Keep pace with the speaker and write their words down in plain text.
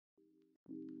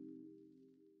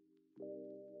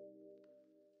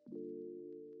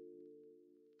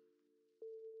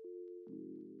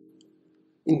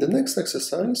In the next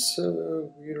exercise,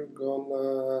 we're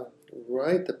gonna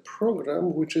write a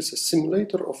program which is a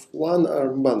simulator of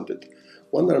one-arm bandit.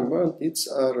 One-arm bandits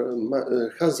are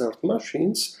hazard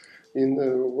machines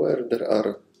where there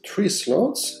are 3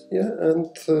 slots,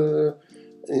 and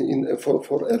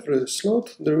for every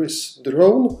slot there is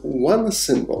drawn 1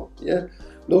 symbol.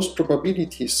 Those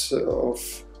probabilities of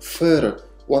fair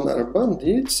one-arm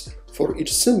bandits for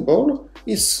each symbol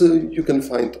is you can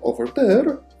find over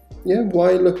there.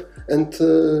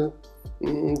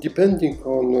 Depending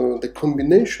on the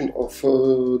combination of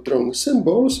drawn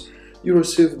symbols, you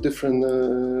receive different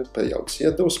payouts.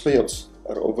 Those payouts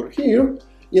are over here.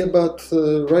 But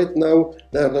right now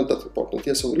they are not that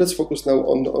important. So let's focus now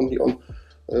only on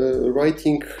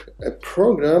writing a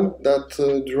program that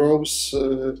draws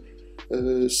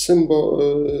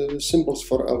symbols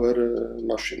for our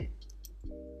machine.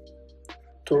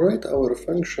 To write our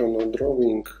function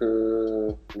drawing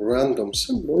random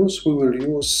symbols, we will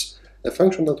use a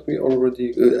function that we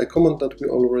already, a command that we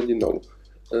already know,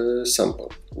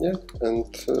 sample.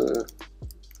 And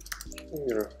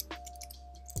here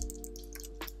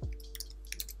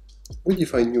we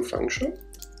define new function.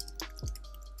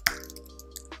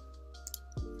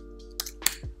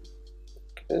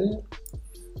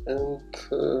 And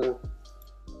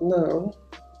now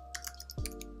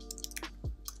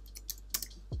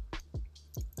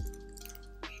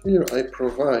here I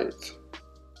provide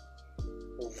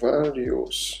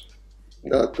values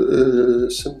that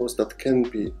symbols that can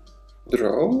be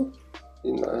drawn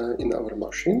in our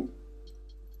machine.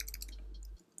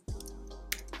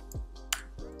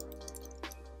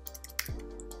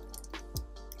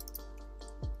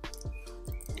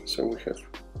 So we have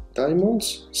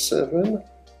diamonds, 7,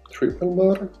 triple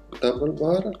bar, double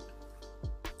bar,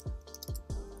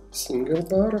 single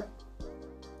bar,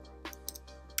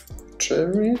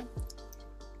 cherry,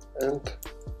 and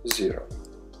 0.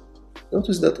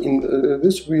 Notice that in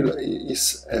this wheel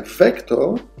is a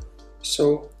vector,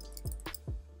 so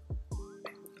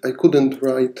I couldn't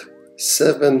write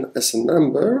 7 as a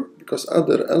number because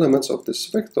other elements of this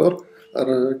vector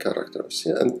are characters.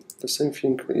 And the same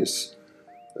thing is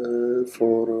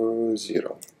for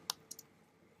 0.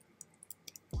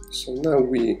 So now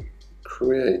we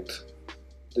create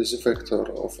this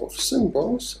vector of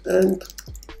symbols and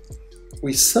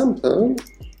we sample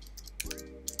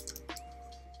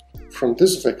from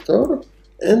this vector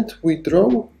and we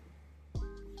draw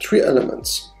 3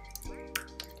 elements.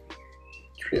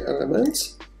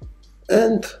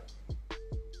 And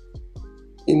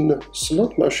in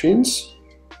slot machines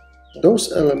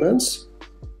those elements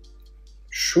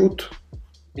should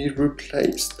be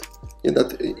replaced.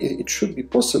 That it should be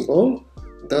possible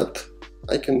that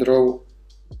I can draw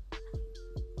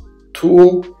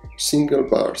 2 single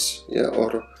bars,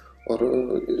 or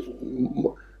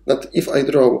that if I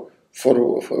draw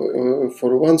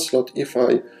for one slot, if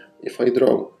I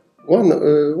draw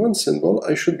one symbol,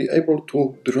 I should be able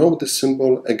to draw the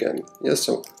symbol again.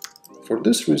 So for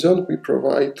this reason we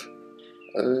provide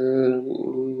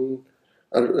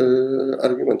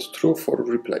argument true for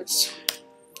replace.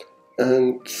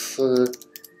 And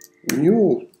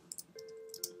new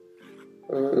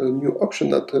option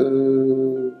that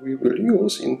we will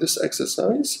use in this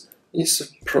exercise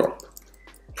is prop.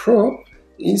 Prop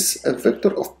is a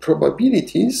vector of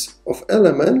probabilities of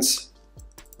elements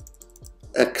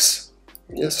x.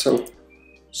 So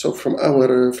from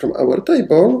our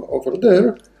table over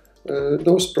there,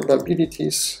 those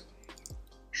probabilities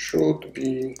should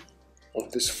be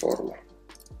of this form,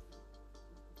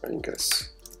 I guess.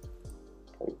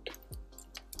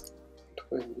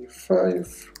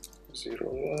 0.25,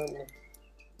 0.1,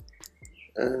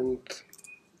 and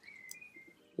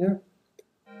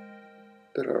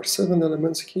there are 7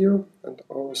 elements here, and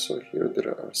also here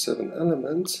there are 7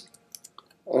 elements.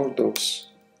 All those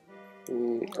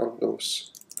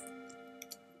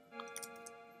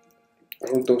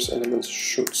elements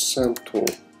should sum to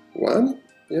 1,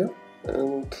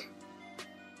 and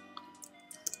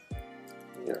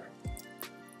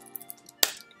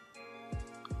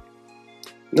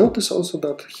Notice also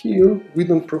that here we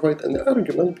don't provide any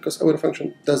argument because our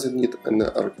function doesn't need an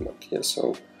argument.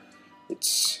 So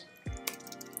it's,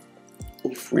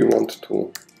 if we want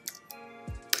to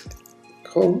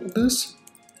call this,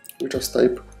 we just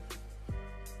type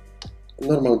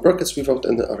normal brackets without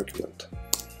any argument.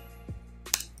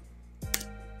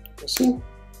 You see?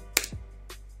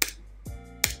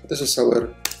 This is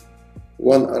our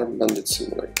one-arm bandit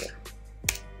simulator.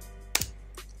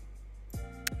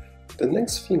 The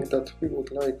next thing that we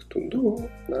would like to do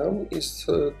now is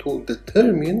to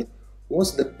determine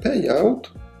what's the payout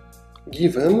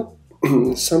given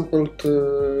sampled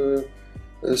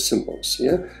symbols,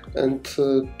 yeah, and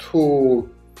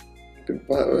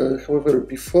however,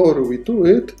 before we do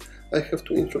it, I have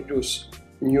to introduce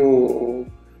new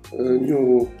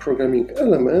programming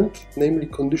element, namely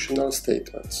conditional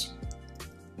statements.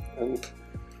 And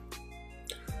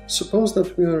suppose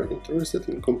that we are interested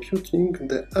in computing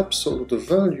the absolute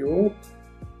value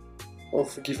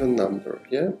of a given number,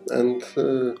 yeah, and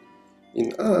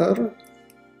in R,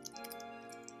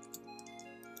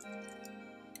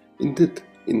 indeed,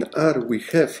 in R we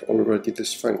have already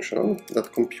this function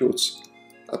that computes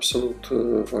absolute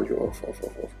value of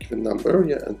given number,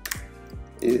 yeah, and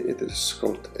it is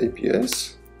called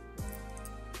APS.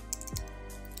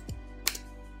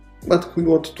 But we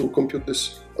want to compute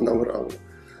this on our own,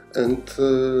 and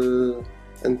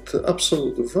the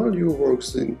absolute value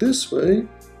works in this way,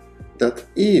 that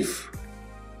if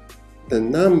the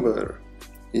number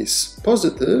is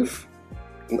positive,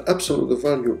 an absolute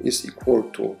value is equal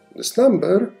to this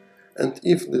number, and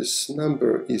if this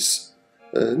number is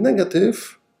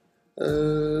negative,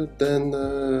 then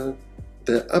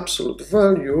the absolute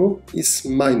value is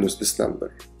minus this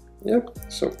number. Yeah.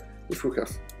 So if we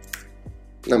have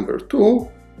number 2,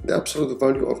 the absolute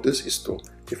value of this is 2.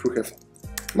 If we have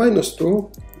minus 2,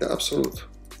 the absolute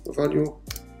value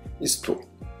is 2.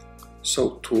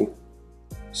 So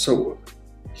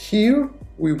here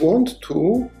we want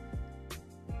to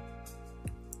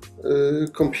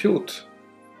compute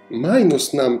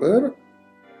minus number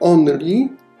only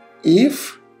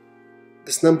if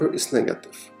this number is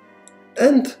negative.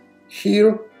 And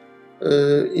here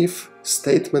if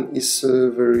statement is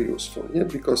very useful, yeah,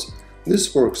 because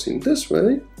this works in this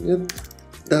way, yeah,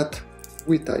 that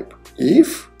we type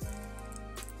if,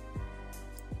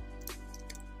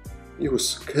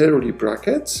 use curly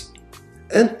brackets,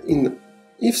 and in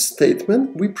if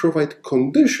statement we provide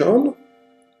condition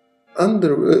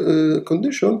under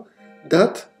condition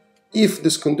that if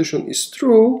this condition is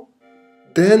true,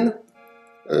 then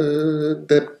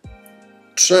the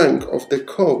chunk of the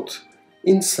code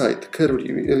inside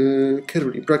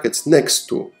curly brackets next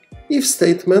to if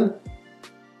statement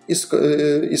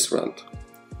is run.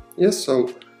 Yes, so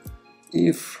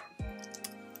if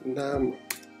num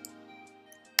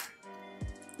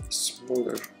is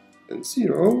smaller than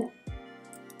 0,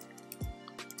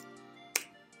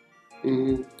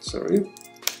 sorry.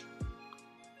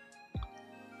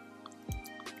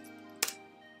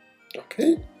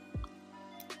 Okay,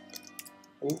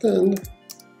 and then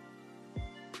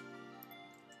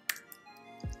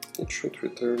it should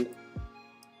return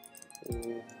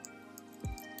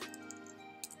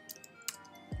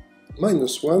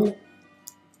 -1.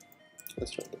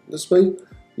 Let's try it this way: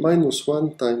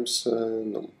 -1 times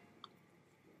num.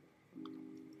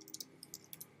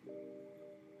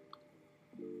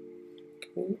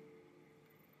 Okay.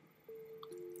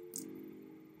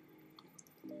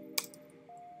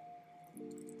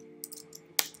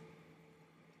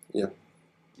 Yeah,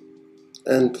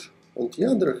 and on the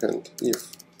other hand, if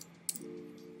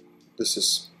this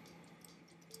is,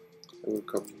 I will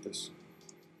copy this.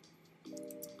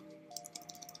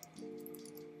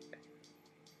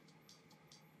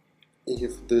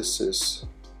 If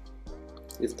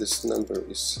this number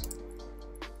is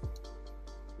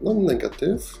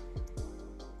non-negative,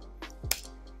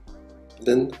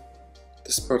 then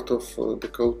this part of the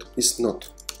code is not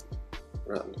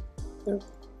run. Yeah.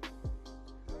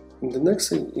 In the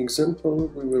next example,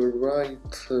 we will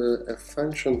write a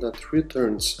function that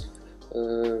returns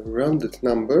a rounded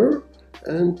number,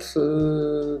 and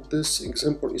this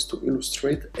example is to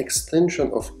illustrate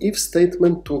extension of if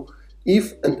statement to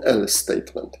if and else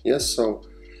statement. Yes, so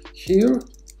here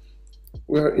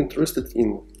we are interested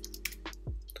in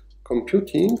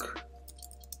computing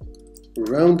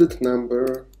rounded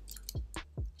number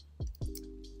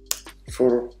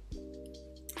for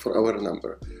our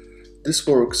number. This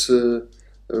works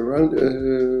around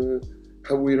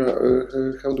how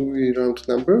do we round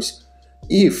numbers?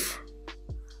 If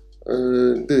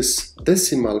this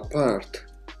decimal part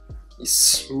is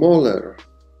smaller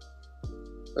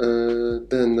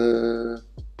than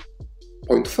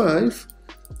 0.5,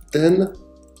 then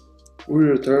we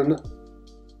return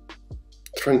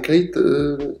truncate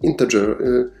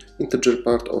integer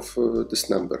part of this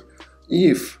number.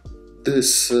 If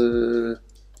this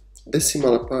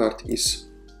decimal part is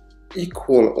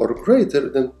equal or greater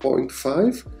than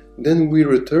 0.5, then we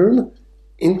return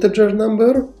integer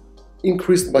number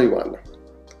increased by 1.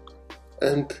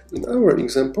 And in our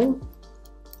example,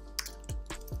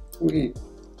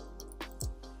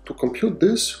 to compute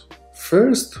this,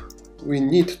 first we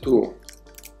need to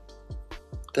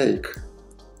take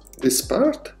this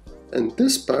part and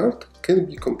this part can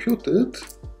be computed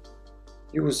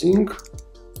using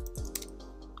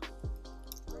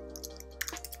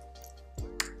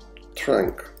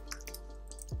trunc.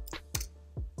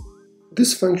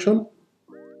 This function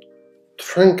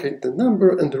truncates the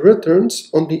number and returns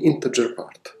only integer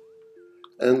part.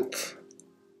 And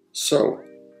so,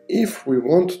 if we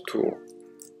want to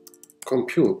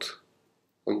compute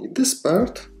only this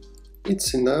part,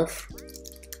 it's enough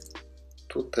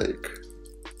to take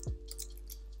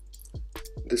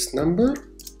this number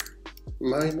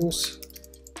minus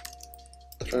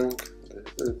trunc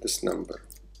this number.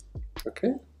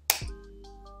 Okay?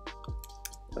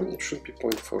 And it should be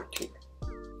 0.14.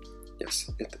 Yes,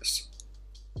 it is.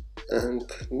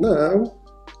 And now,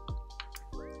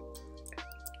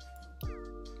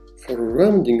 for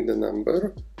rounding the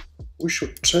number, we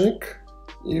should check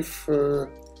if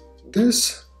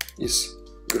this is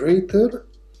greater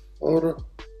or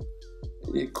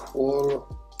equal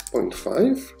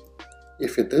 0.5.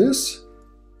 If it is,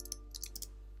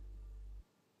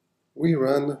 we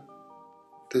run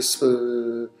this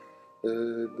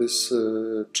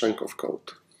chunk of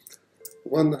code.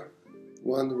 One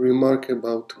remark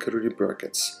about curly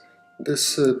brackets.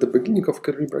 The beginning of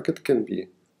curly bracket can be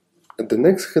at the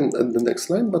next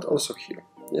line, but also here.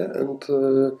 Yeah,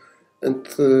 and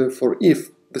for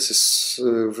if this is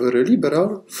very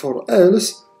liberal, for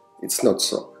else it's not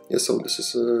so. Yeah, so this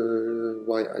is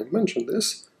why I mentioned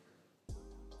this.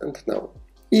 And now,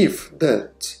 if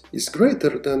that is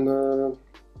greater than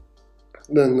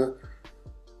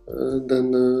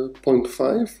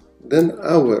 0.5, then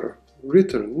our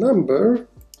return number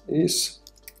is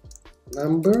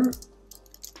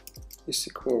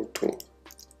equal to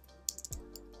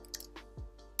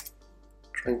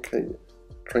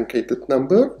truncated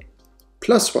number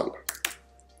plus 1.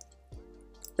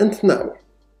 And now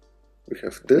we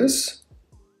have this,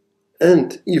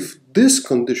 and if this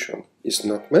condition is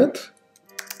not met,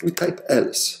 we type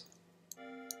else.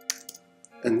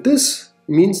 And this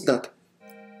means that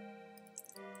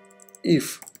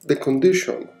if the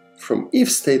condition from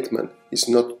if statement is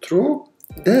not true,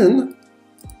 then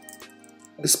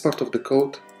this part of the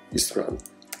code is run.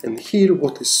 And here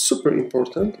what is super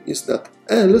important is that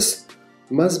else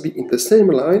must be in the same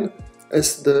line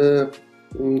as the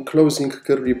closing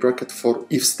curly bracket for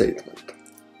if statement.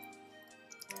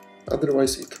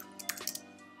 Otherwise it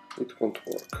won't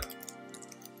work.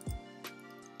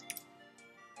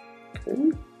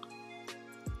 Okay.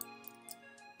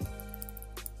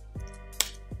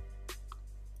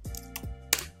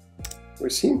 We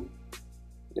see?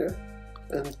 Yeah.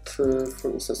 And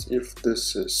for instance, if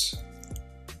this is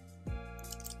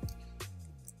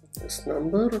this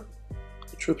number,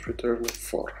 it should return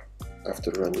 4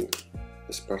 after running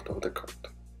this part of the code.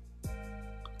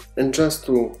 And just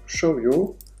to show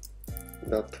you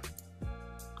that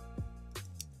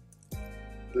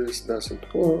this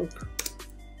doesn't work,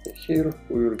 here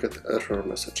we will get error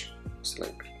message, most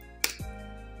likely.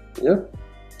 Yeah?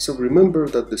 So remember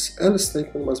that this else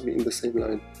statement must be in the same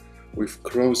line with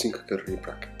closing curly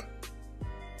bracket.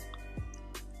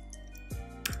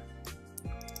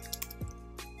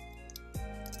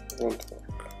 Won't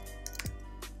work.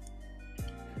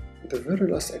 The very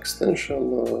last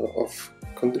extension of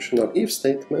conditional if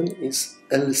statement is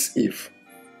else if.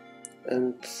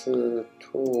 And to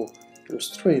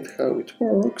illustrate how it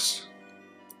works,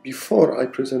 before I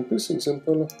present this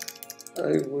example,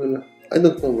 I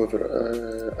don't know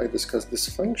whether I discussed this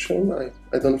function. I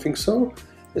don't think so.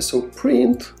 So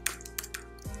print,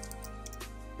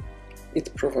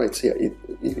 it provides, yeah,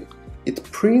 it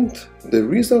print the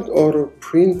result or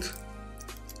print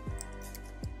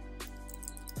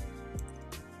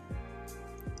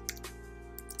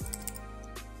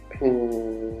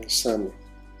some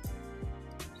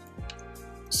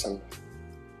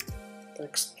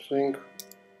text string.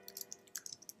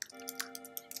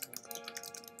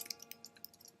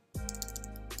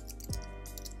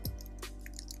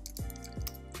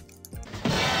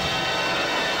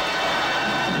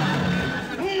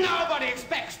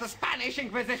 The Spanish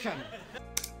Inquisition.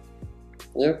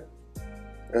 Yeah,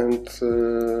 and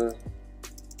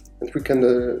we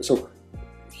can so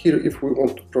here if we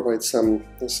want to provide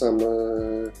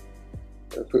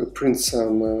print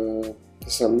some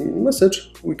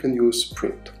message, we can use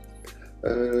print.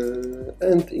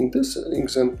 And in this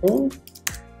example,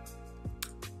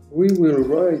 we will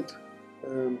write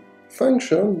a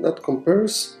function that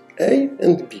compares A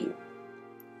and B.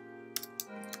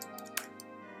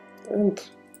 And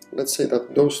let's say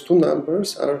that those two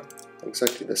numbers are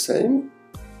exactly the same,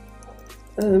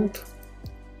 and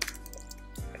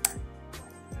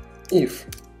if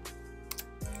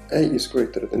A is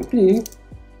greater than B,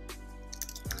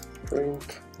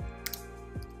 print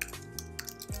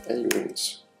A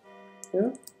wins.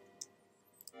 Yeah?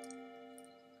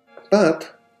 But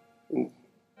in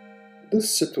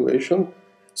this situation,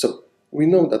 so we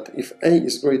know that if A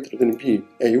is greater than B,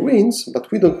 A wins,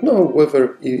 but we don't know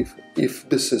whether if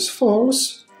this is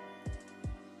false,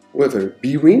 whether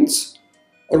B wins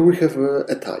or we have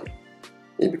a tie.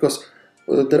 Yeah, because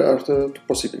there are two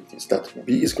possibilities, that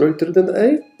B is greater than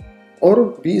A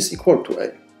or B is equal to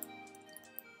A.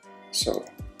 So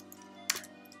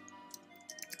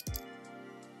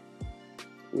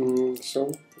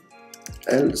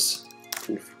else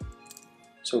if.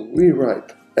 So we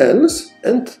write else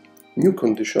and new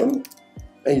condition,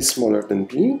 A is smaller than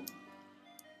B,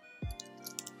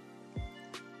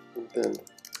 and then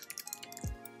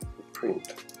we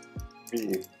print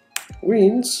B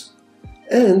wins,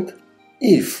 and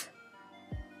if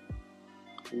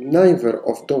neither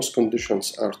of those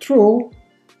conditions are true,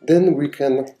 then we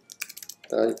can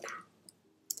type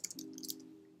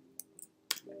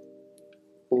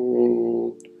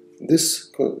this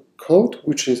code,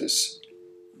 which is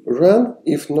run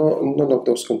if none of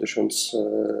those conditions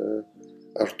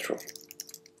are true.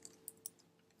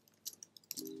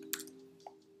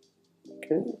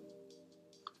 Okay.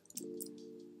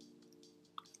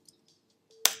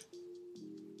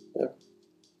 Yeah.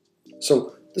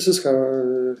 So this is how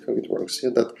it works.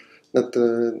 Yeah, that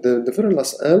the very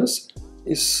last else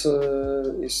is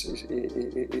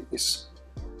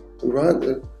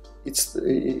run.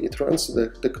 It runs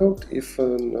the code if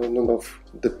none of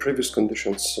the previous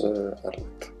conditions are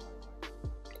met.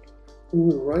 We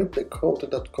will write the code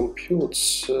that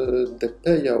computes the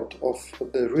payout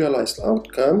of the realized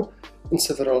outcome in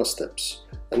several steps.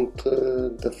 And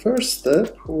the first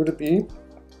step will be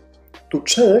to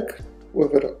check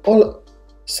whether all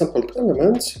sampled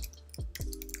elements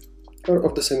are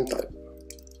of the same type.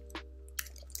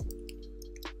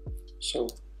 So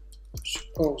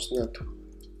suppose that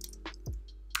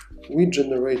we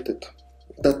generated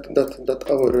that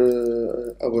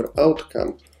our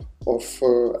outcome of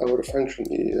our function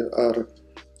are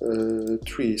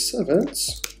 3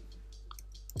 sevenths,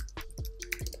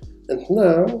 and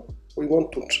now we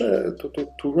want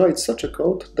to write such a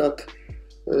code that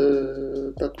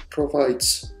that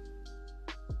provides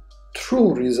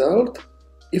true result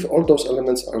if all those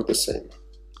elements are the same.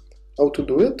 How to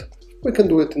do it? We can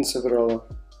do it in several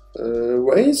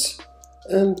ways,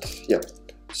 and yeah.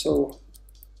 So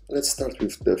let's start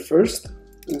with the first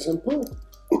example.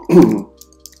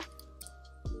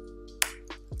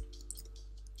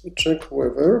 We check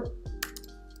whether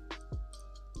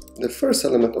the first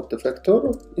element of the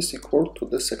vector is equal to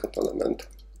the second element.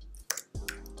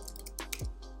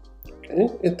 Okay,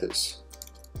 it is.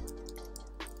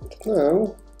 And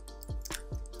now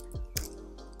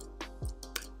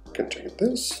we can check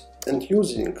this, and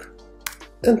using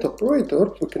AND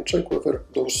operator we can check whether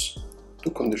those two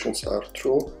conditions are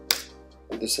true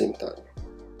at the same time.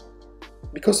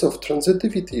 Because of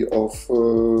transitivity of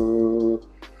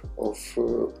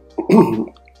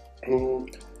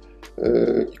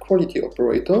equality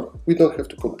operator, we don't have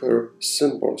to compare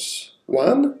symbols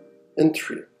 1 and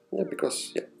 3. Yeah,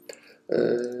 because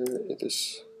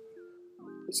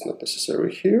it's not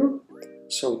necessary here.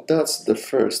 So that's the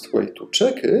first way to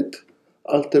check it.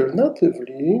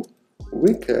 Alternatively,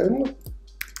 we can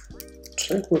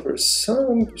check whether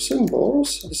some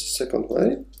symbols, this is the second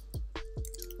way,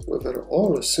 whether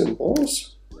all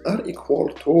symbols are equal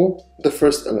to the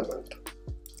first element.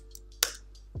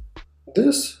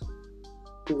 This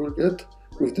we will get,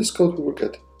 with this code we will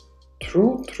get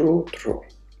true, true, true.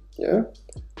 Yeah?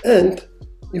 And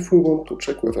if we want to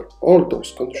check whether all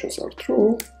those conditions are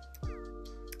true,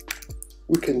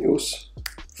 we can use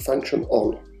function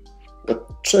all that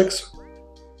checks,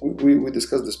 we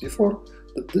discussed this before,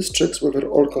 that this checks whether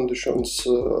all conditions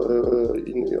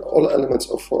in all elements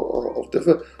of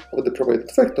the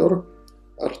provided vector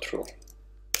are true.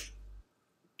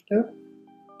 Yeah?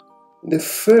 The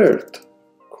third,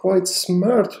 quite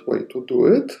smart way to do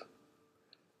it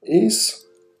is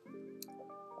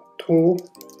to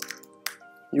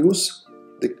use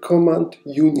the command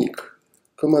unique.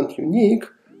 Command unique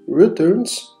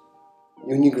returns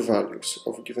unique values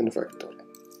of a given vector.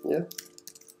 Yeah?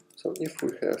 So if we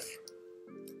have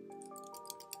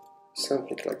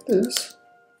something like this,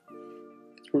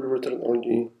 it will return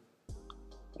only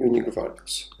unique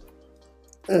values.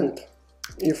 And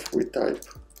if we type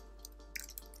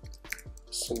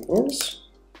symbols,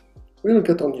 we will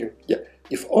get only,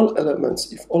 if all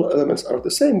elements are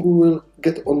the same, we will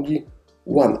get only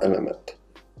one element.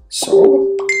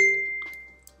 So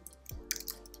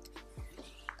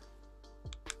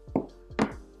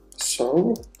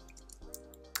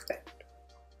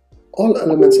all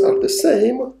elements are the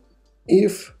same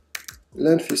if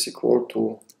length is equal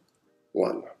to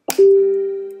 1.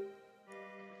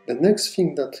 The next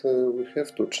thing that we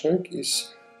have to check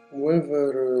is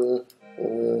whether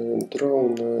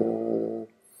drawn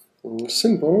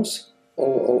symbols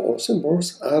or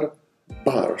symbols are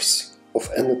bars of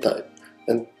any type.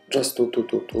 And just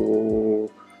to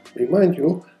remind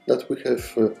you that we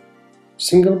have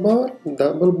single bar,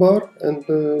 double bar, and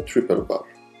triple bar.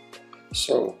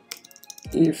 So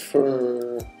if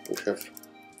we have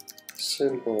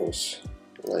symbols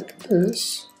like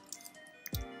this,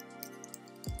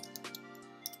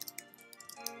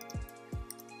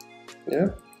 yeah,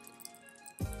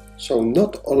 so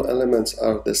not all elements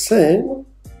are the same,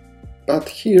 but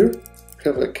here we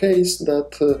have a case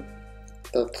that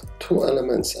that 2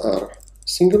 elements are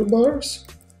single bars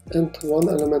and 1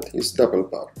 element is double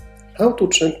bar. How to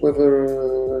check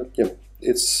whether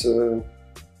it's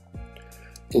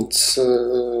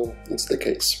the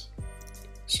case?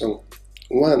 So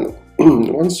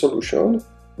one solution,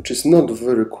 which is not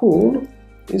very cool,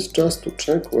 is just to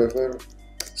check whether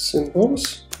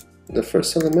symbols, the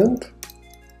first element,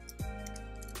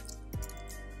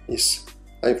 is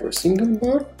either single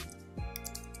bar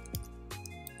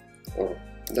or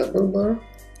double bar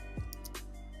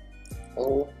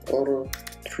or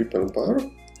triple bar.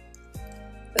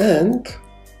 And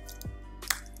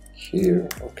here,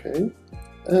 okay,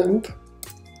 and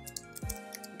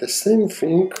the same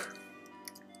thing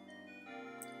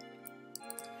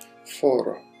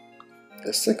for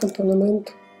the second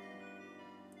element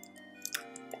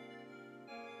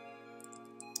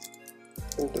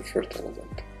and the third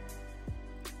element.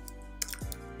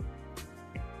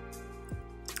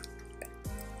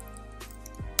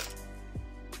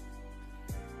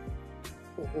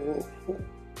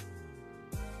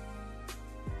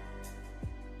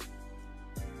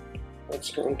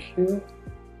 What's wrong here?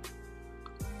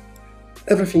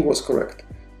 Everything was correct.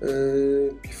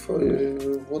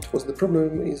 What was the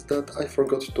problem is that I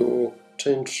forgot to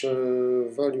change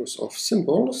values of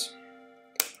symbols,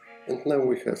 and now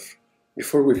we have,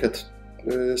 before we had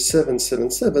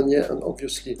 777, yeah, and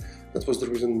obviously that was the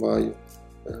reason why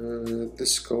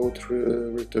this code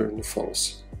returned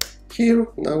false. Here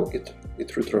now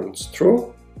it returns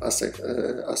true as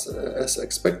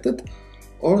expected.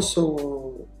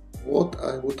 Also, what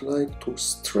I would like to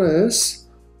stress,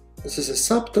 this is a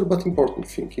subtle but important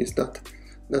thing, is that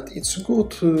it's good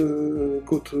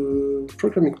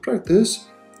programming practice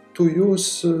to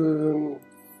use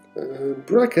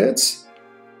brackets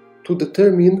to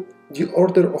determine the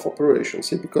order of operations,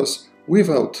 because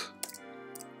without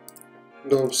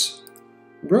those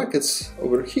brackets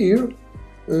over here,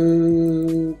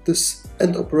 this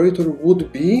AND operator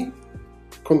would be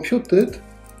computed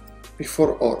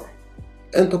before OR.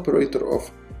 AND operator of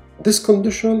this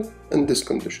condition and this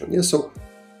condition. Yeah, so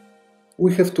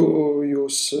we have to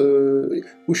use,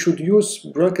 we should use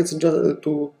brackets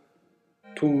to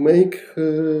make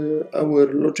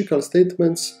our logical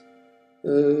statements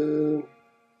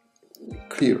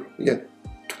clear. Yeah,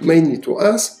 mainly to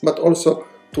us, but also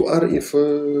to R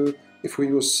if we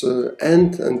use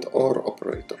AND and OR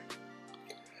operator.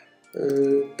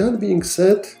 That being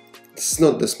said, this is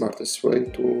not the smartest way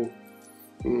to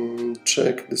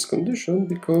check this condition,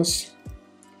 because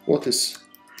what is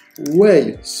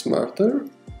way smarter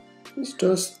is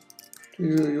just to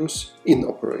use IN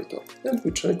operator, and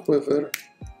we check whether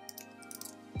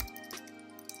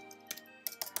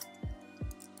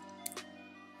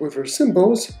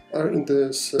symbols are in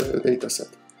this data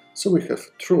set. So we have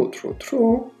true, true,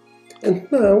 true, and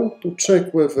now to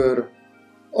check whether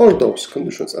all those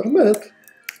conditions are met,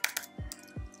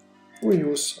 we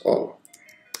use all.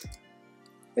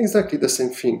 Exactly the same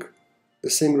thing, the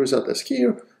same result as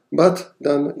here, but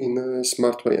done in a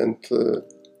smart way, and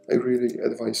I really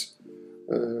advise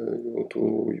you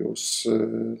to use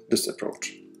this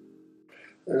approach.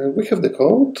 We have the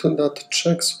code that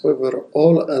checks whether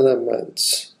all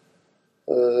elements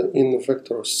in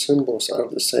vector symbols are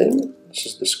the same. This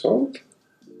is this code.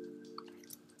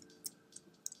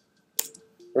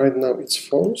 Right now it's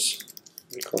false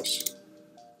because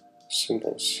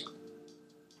symbols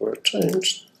were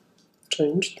changed,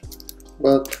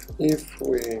 but if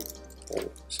we,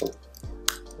 so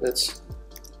let's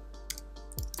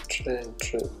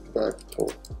change it back to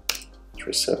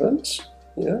 3 7s,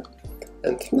 yeah,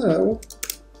 and now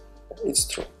it's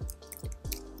true.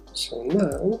 So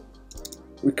now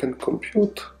we can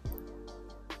compute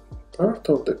part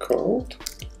of the code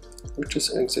which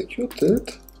is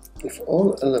executed if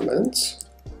all elements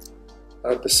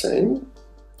are the same,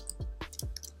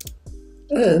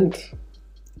 and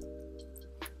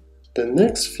the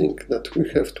next thing that we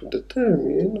have to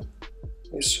determine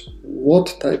is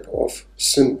what type of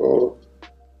symbol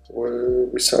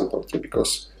we sampled,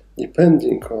 because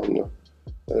depending on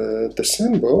the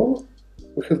symbol,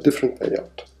 we have different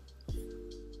payout.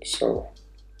 So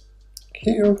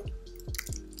here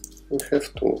we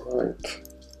have to write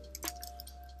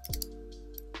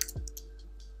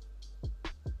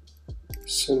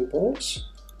symbols,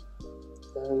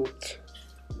 and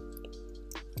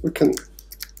we can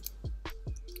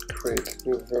create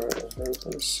new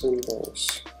variable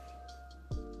symbols.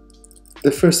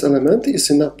 The first element is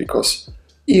enough, because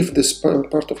if this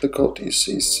part of the code is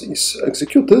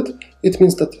executed, it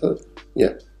means that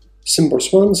yeah,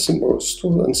 symbols 1, symbols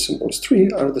 2, and symbols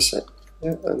 3 are the same.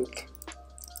 Yeah,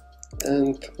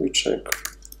 and we check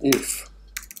if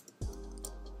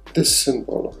this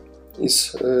symbol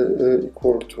is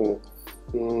equal to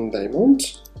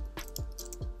diamonds,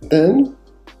 then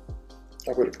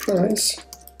our price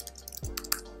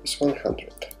is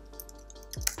 100.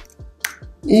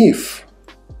 If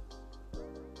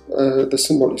the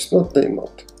symbol is not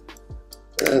diamond,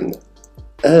 and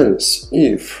else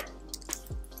if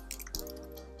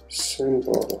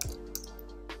symbol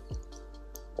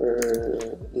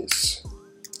is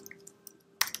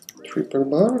triple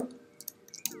bar,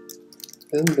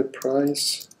 then the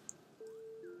price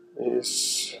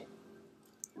is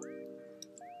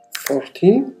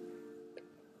 40.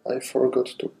 I forgot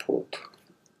to put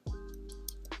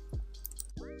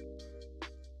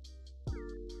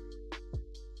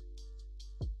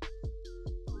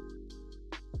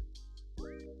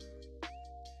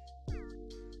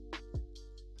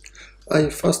I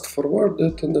fast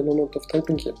forwarded the moment of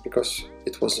typing, yeah, because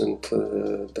it wasn't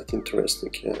that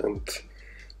interesting, yeah,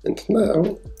 and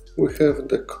now we have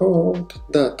the code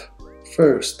that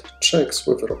first checks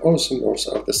whether all symbols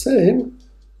are the same.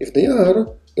 If they are,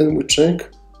 then we check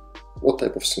what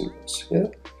type of symbols, yeah,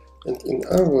 and in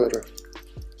our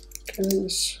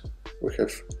case we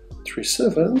have 3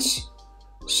 sevens,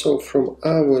 so from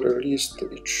our list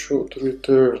it should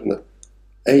return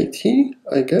 80,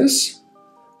 I guess.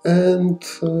 And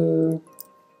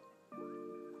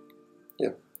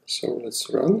yeah, so let's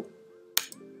run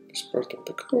this part of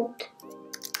the code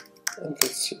and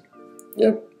let's see.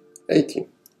 Yeah, 80.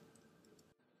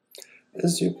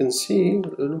 As you can see,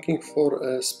 looking for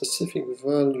a specific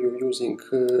value using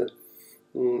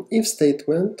if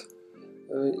statement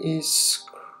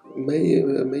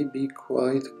may be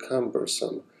quite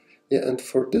cumbersome. Yeah, and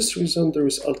for this reason there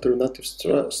is alternative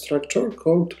structure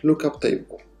called lookup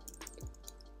table.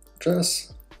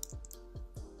 Just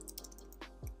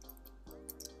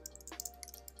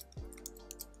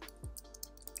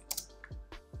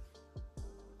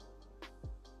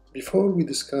before we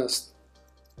discussed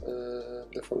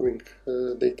the following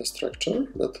data structure,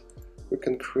 that we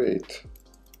can create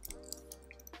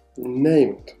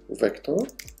named vector,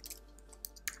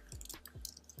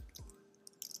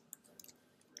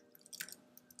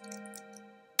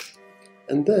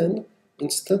 and then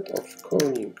instead of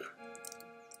calling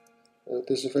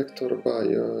this vector by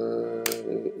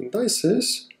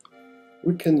indices,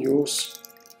 we can use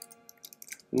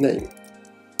name.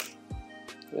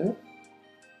 Yeah,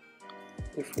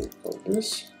 if we call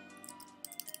this,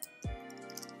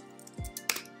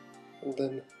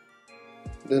 and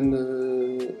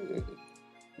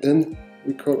then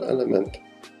we call element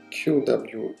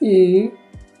QWE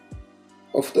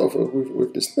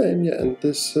with this name, yeah, and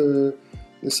this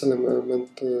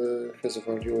element has a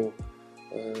value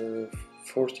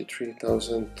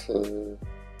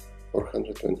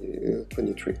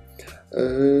 43,423.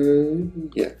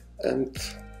 Yeah, and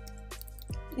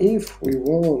if we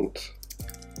want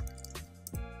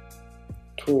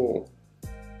to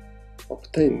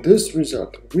obtain this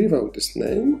result without this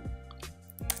name,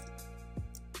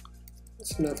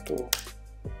 it's enough to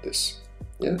put this.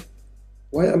 Yeah,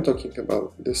 why I'm talking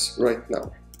about this right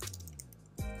now?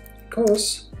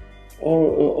 Because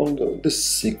this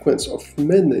sequence of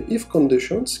many if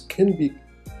conditions can be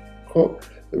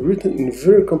written in a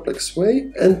very complex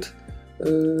way, and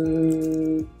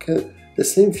the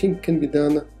same thing can be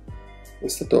done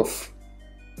instead of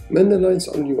many lines,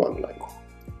 only one line.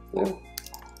 Yeah.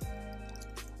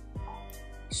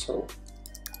 So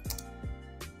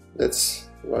let's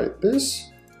write this.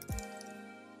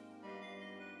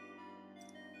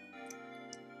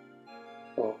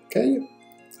 Okay.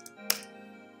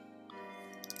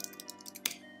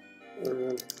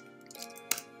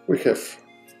 We have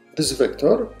this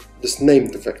vector, this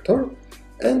named vector,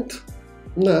 and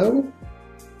now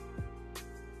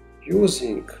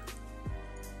using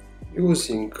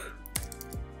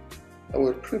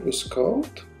our previous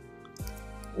code,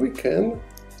 we can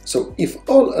So if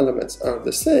all elements are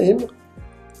the same,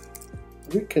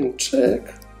 we can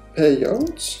check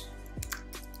payouts,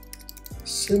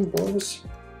 symbols,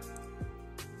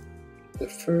 the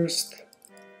first.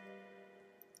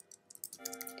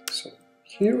 So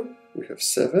here we have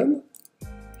 7.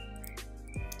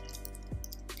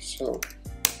 So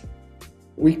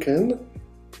we can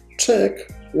check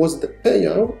what's the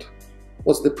payout,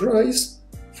 what's the price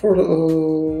for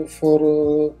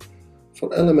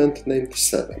element named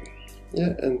 7.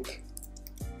 Yeah, and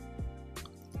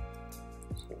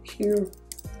so here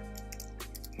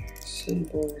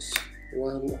symbols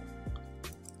 1.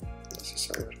 This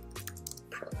is our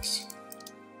price.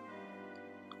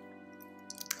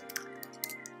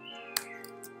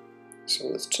 So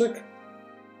let's check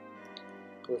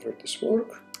whether this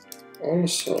works.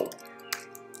 Also,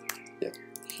 yeah,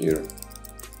 here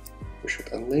we should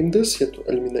unname this, yeah, to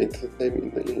eliminate the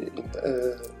name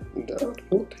in the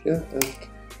output, yeah, and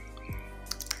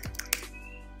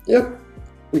yeah,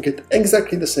 we get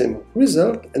exactly the same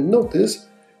result. And notice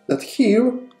that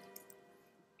here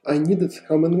I needed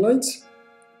how many lines?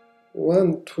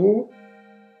 1, 2,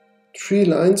 3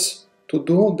 lines to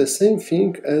do the same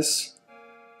thing as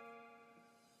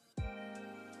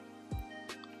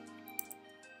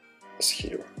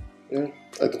here. Yeah,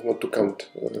 I don't want to count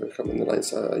how many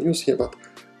lines I use here, but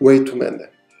way too many.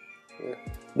 Yeah.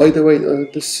 By the way,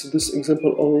 this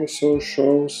example also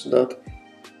shows that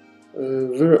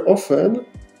very often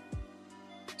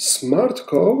smart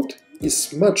code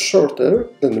is much shorter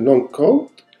than long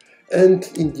code, and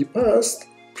in the past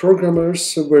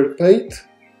programmers were paid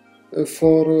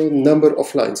for a number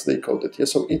of lines they coded. Yeah,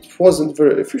 so it wasn't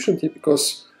very efficient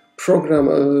because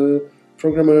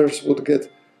programmers would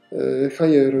get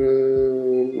higher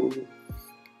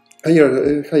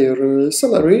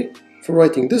salary for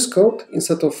writing this code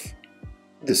instead of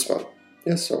this one.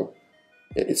 Yeah, so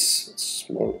yeah, it's a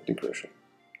small digression.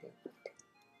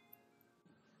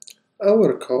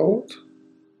 Our code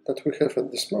that we have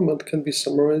at this moment can be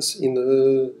summarized in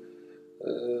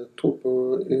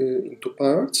two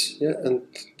parts. Yeah, and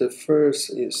the first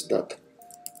is that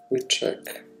we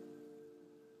check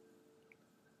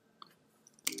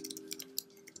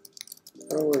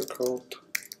our code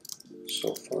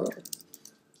so far.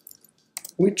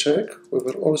 We check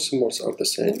whether all symbols are the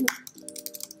same.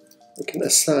 We can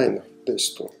assign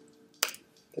this to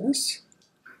this.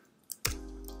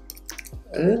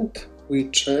 And we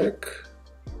check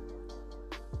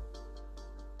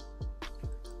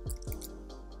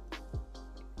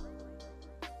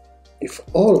if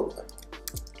all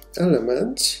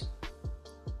elements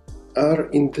are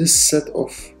in this set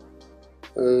of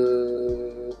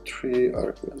 3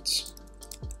 arguments.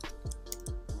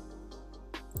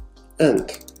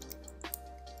 And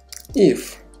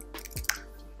if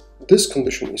this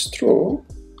condition is true,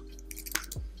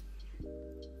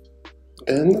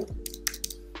 then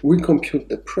we compute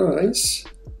the price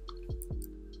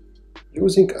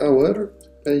using our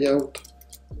payout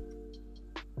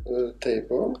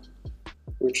table,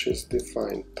 which is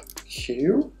defined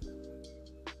here,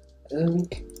 and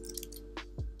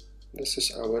this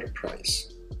is our price.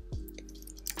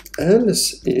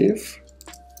 Else if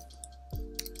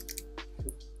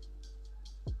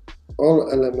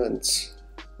all elements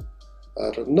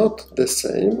are not the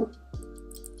same,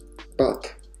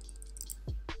 but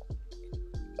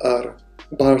are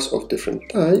bars of different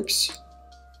types,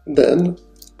 then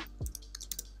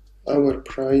our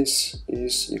price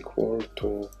is equal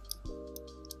to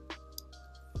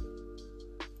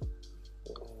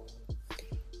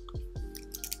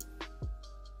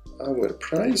our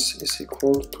price is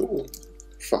equal to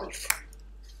 5,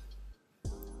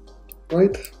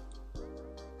 right?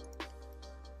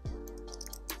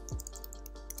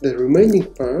 The remaining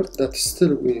part that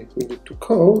still we need to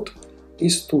code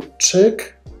is to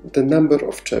check the number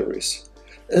of cherries,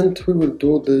 and we will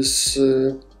do this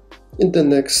in the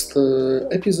next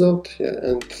episode.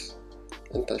 Yeah,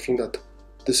 and I think that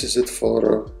this is it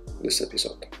for this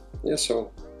episode. Yeah,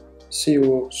 so see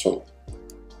you soon.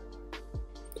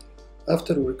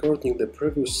 After recording the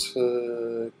previous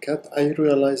cut, I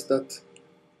realized that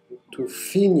to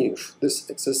finish this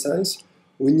exercise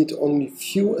we need only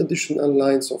few additional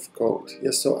lines of code.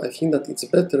 Yeah, so I think that it's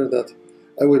better that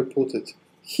I will put it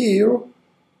here,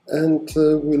 and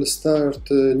we'll start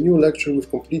a new lecture with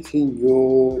completely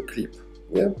new clip.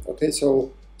 Yeah, okay,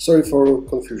 so sorry for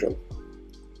confusion.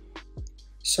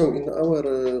 So in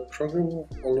our program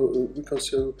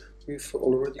we've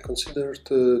already considered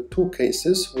 2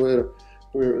 cases where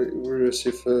we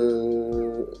receive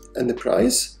any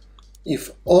price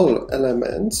if all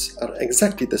elements are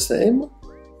exactly the same,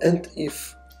 and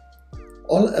if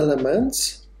all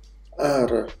elements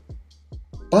are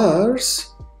bars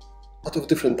but of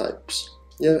different types.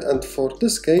 Yeah, and for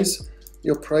this case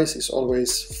your price is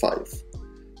always 5.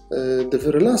 The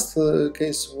very last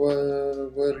case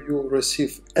where you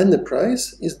receive any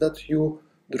price is that you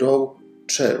draw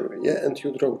cherry. Yeah, and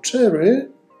you draw cherry,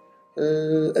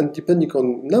 and depending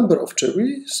on number of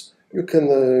cherries, you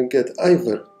can get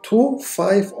either 2,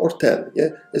 5, or 10. Yeah,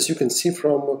 as you can see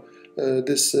from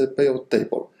this payout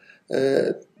table.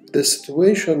 The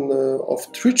situation of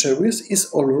 3 cherries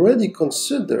is already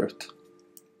considered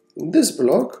in this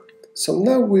block, so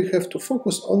now we have to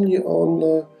focus only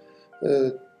on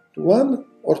 1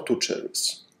 or 2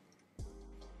 cherries.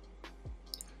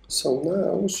 So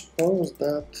now suppose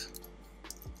that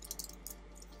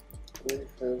we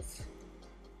have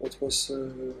what was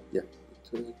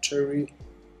cherry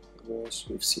was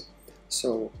with C.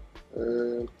 So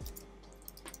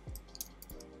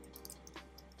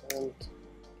and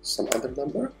some other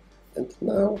number, and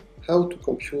now how to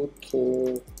compute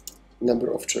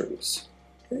number of cherries.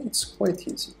 Okay, it's quite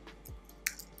easy,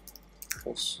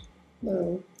 because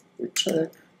now we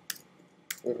check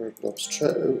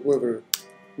whether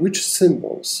which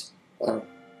symbols are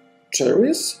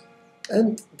cherries,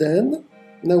 and then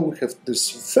now we have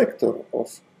this vector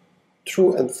of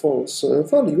true and false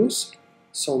values,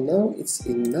 so now it's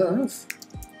enough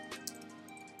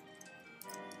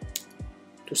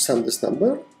to sum this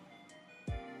number,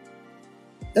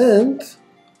 and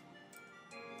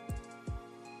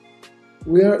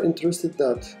we are interested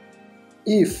that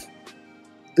if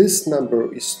this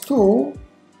number is 2,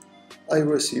 I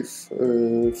receive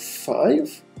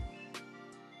 5,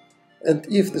 and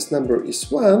if this number is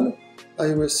 1, I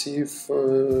receive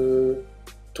 2.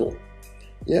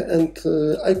 Yeah, and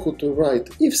I could write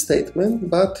if statement,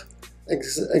 but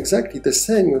exactly the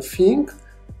same thing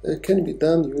can be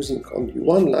done using only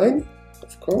one line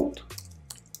of code.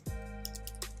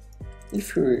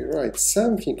 If we write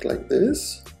something like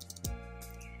this,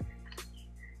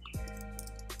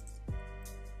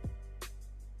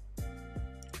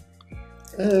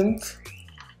 and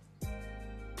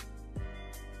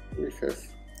we have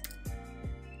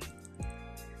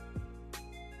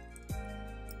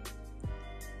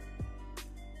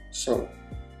so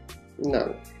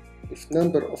now if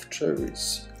number of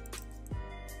cherries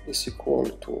is equal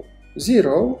to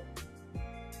 0,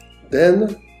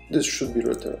 then this should be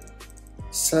returned.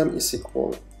 Sum is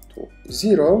equal to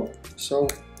 0, so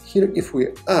here if we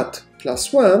add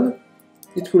 +1,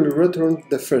 it will return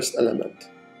the first element.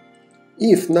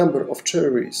 If number of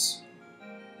cherries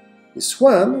is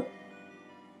 1,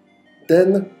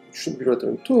 then it should be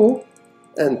returned 2,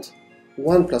 and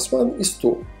 1 + 1 is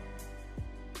 2.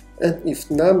 And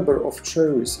if number of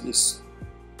cherries is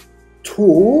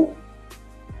 2,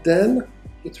 then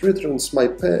it returns my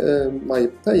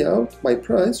payout, my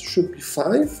price should be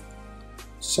 5.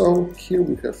 So here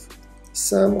we have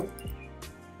sum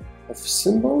of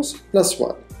symbols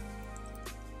 +1.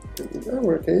 And in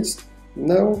our case,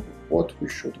 now what we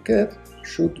should get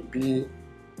should be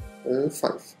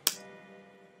 5.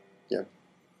 Yeah.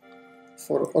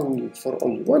 For only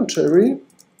one cherry,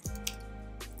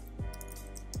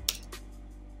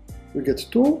 we get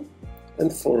 2,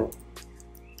 and for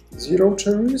 0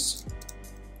 cherries,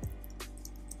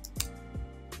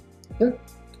 yeah.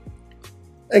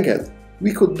 Again,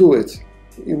 we could do it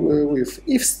with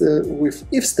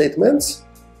if statements,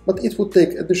 but it would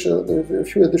take a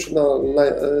few additional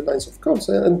lines of code,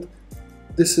 and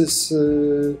this is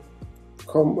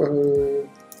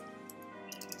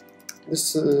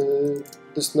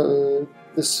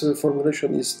this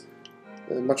formulation is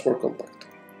much more compact.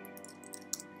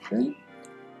 Okay,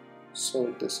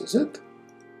 so this is it.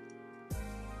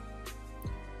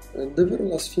 And the very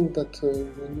last thing that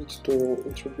we need to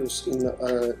introduce in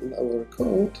our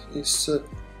code is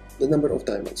the number of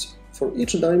diamonds. For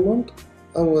each diamond,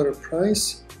 our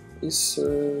price is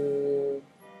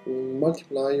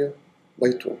multiplied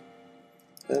by 2.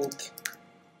 And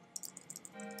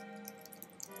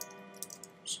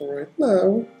so right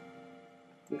now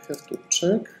we have to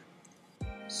check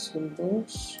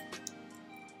symbols.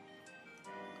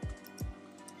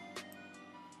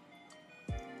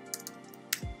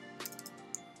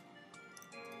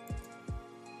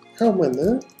 How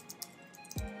many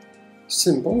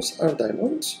symbols are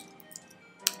diamonds?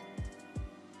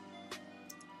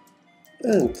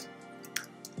 And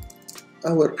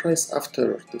our price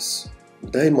after this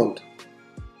diamond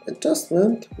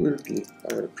adjustment will be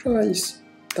our price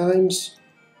times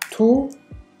 2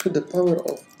 to the power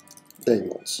of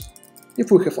diamonds. If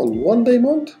we have only one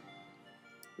diamond,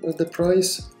 the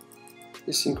price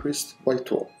is increased by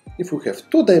 2. If we have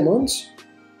 2 diamonds,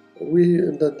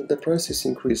 the price is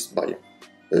increased by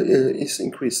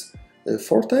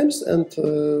 4 times, and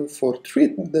for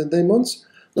 3 diamonds,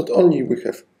 not only we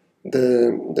have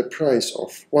the price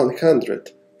of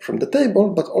 100 from the table,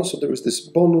 but also there is this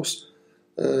bonus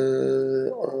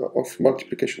of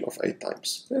multiplication of 8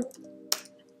 times. Yeah.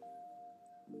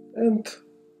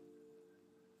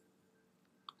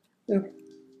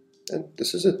 And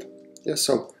this is it. Yeah,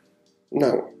 so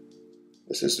now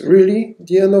this is really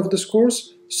the end of this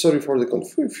course. Sorry for the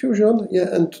confusion.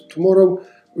 Yeah, and tomorrow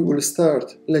we will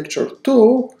start lecture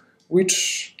 2,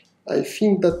 which I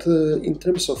think that in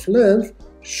terms of length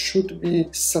should be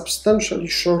substantially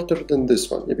shorter than this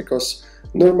one, yeah, because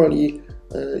normally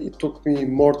it took me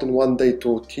more than 1 day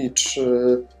to teach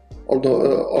all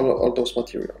those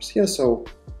materials. Yeah, so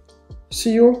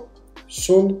see you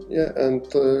soon, yeah, and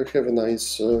have a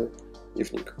nice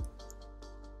evening.